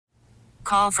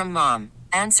call from mom.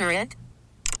 Answer it.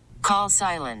 Call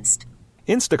silenced.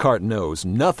 Instacart knows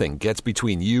nothing gets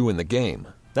between you and the game.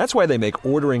 That's why they make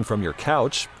ordering from your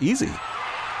couch easy.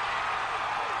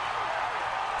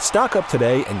 Stock up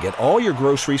today and get all your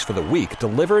groceries for the week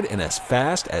delivered in as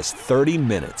fast as 30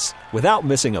 minutes without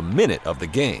missing a minute of the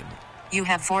game. You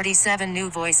have 47 new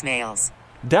voicemails.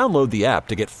 Download the app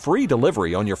to get free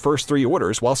delivery on your first 3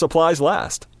 orders while supplies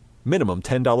last. Minimum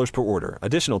 $10 per order.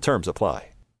 Additional terms apply.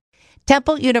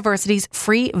 Temple University's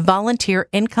free volunteer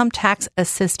income tax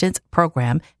assistance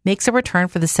program makes a return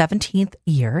for the 17th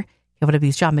year.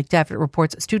 KW's John McDevitt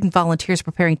reports student volunteers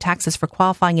preparing taxes for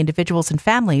qualifying individuals and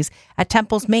families at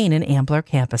Temple's Maine and Ambler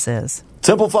campuses.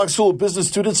 Temple Fox School of Business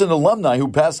students and alumni who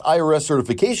pass IRS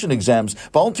certification exams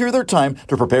volunteer their time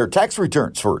to prepare tax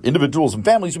returns for individuals and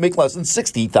families who make less than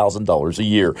 $60,000 a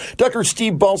year. Dr.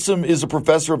 Steve Balsam is a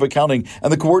professor of accounting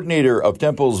and the coordinator of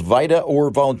Temple's VITA, or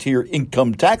Volunteer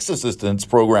Income Tax Assistance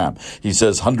program. He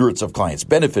says hundreds of clients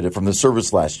benefited from the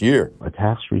service last year. A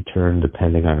tax return,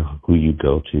 depending on who you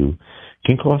go to,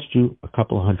 can cost you a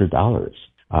couple of $100.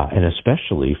 And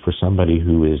especially for somebody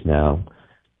who is now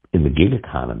in the gig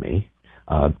economy,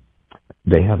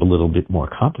 they have a little bit more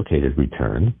complicated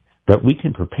return that we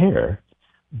can prepare,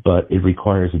 but it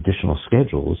requires additional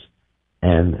schedules,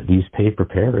 and these paid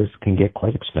preparers can get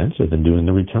quite expensive in doing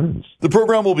the returns. The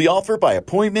program will be offered by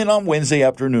appointment on Wednesday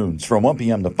afternoons from 1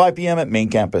 p.m. to 5 p.m. at Main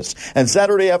Campus and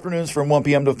Saturday afternoons from 1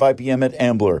 p.m. to 5 p.m. at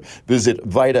Ambler. Visit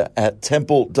VITA at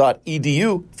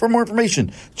temple.edu for more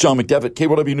information. John McDevitt,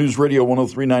 KYW News Radio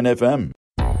 103.9 FM.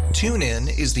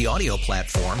 TuneIn is the audio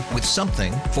platform with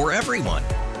something for everyone.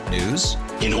 News.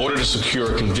 In order to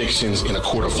secure convictions in a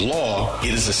court of law,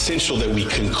 it is essential that we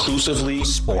conclusively.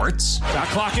 Sports. Shot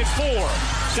clock at 4.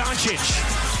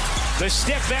 Doncic. The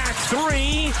step back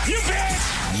 3. You bet.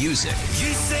 Music.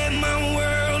 You set my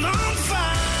world on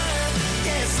fire.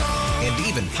 Yes, and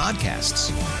even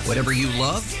podcasts. Whatever you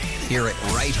love, hear it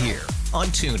right here on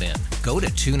TuneIn. Go to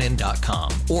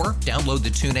TuneIn.com or download the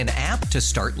TuneIn app to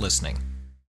start listening.